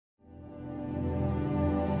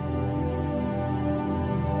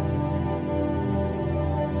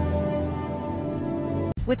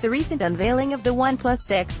With the recent unveiling of the OnePlus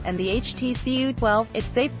 6 and the HTC U12,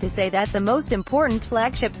 it's safe to say that the most important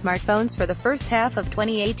flagship smartphones for the first half of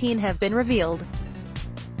 2018 have been revealed.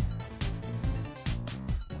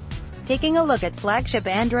 Taking a look at flagship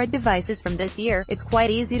Android devices from this year, it's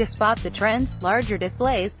quite easy to spot the trends: larger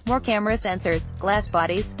displays, more camera sensors, glass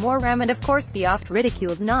bodies, more RAM, and of course the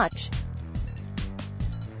oft-ridiculed notch.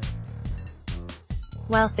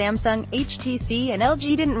 While Samsung, HTC and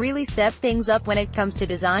LG didn't really step things up when it comes to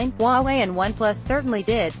design, Huawei and OnePlus certainly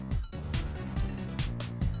did.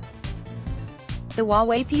 The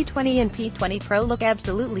Huawei P20 and P20 Pro look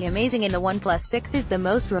absolutely amazing, and the OnePlus 6 is the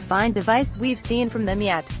most refined device we've seen from them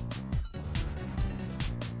yet.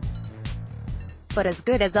 But as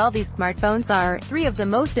good as all these smartphones are, three of the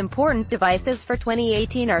most important devices for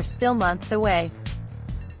 2018 are still months away.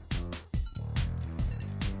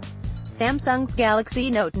 Samsung's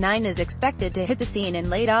Galaxy Note 9 is expected to hit the scene in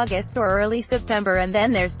late August or early September, and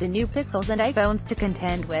then there's the new Pixels and iPhones to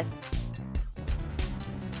contend with.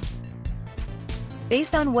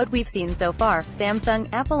 Based on what we've seen so far, Samsung,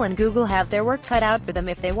 Apple and Google have their work cut out for them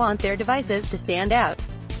if they want their devices to stand out.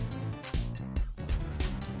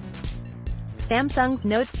 Samsung's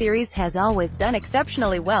Note series has always done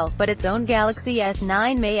exceptionally well, but its own Galaxy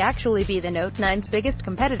S9 may actually be the Note 9's biggest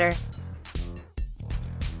competitor.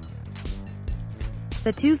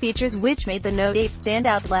 The two features which made the Note 8 stand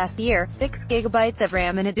out last year, 6GB of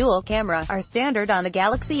RAM and a dual camera, are standard on the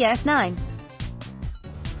Galaxy S9.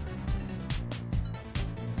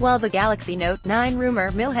 While the Galaxy Note 9 rumor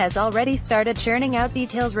mill has already started churning out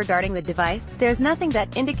details regarding the device, there's nothing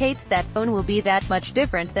that indicates that phone will be that much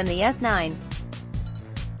different than the S9.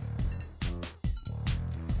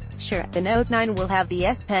 Sure, the Note 9 will have the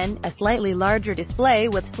S Pen, a slightly larger display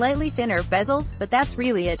with slightly thinner bezels, but that's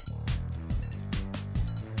really it.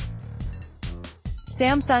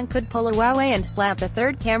 Samsung could pull a Huawei and slap a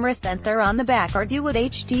third camera sensor on the back, or do what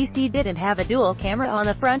HTC did and have a dual camera on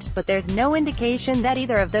the front, but there's no indication that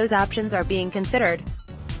either of those options are being considered.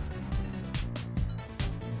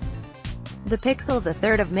 The Pixel the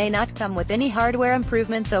 3rd of May not come with any hardware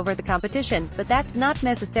improvements over the competition, but that's not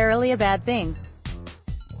necessarily a bad thing.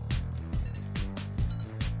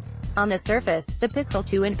 On the surface, the Pixel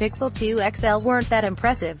 2 and Pixel 2 XL weren't that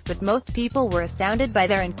impressive, but most people were astounded by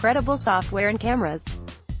their incredible software and cameras.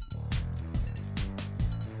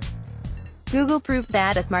 Google proved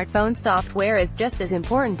that a smartphone's software is just as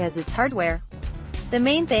important as its hardware. The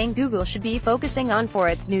main thing Google should be focusing on for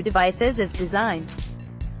its new devices is design.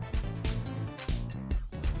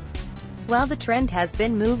 While the trend has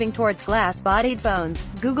been moving towards glass-bodied phones,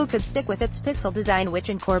 Google could stick with its Pixel design, which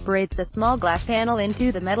incorporates a small glass panel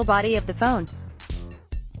into the metal body of the phone.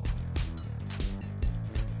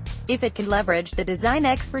 If it can leverage the design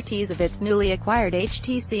expertise of its newly acquired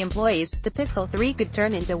HTC employees, the Pixel 3 could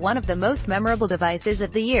turn into one of the most memorable devices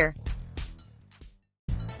of the year.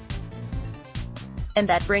 And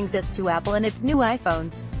that brings us to Apple and its new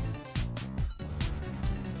iPhones.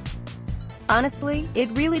 Honestly, it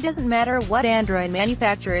really doesn't matter what Android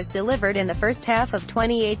manufacturers delivered in the first half of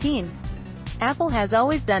 2018. Apple has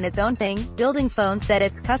always done its own thing, building phones that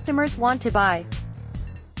its customers want to buy.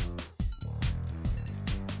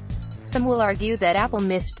 Some will argue that Apple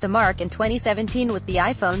missed the mark in 2017 with the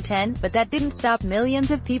iPhone X, but that didn't stop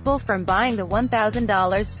millions of people from buying the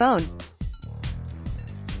 $1,000 phone.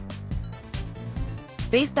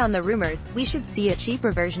 Based on the rumors, we should see a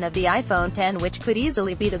cheaper version of the iPhone X, which could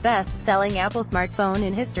easily be the best-selling Apple smartphone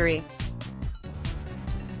in history.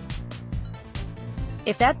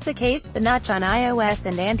 If that's the case, the notch on iOS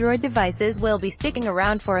and Android devices will be sticking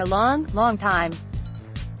around for a long, long time.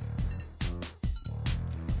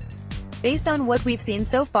 Based on what we've seen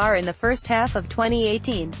so far in the first half of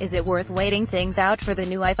 2018, is it worth waiting things out for the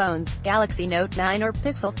new iPhones, Galaxy Note 9 or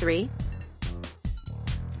Pixel 3?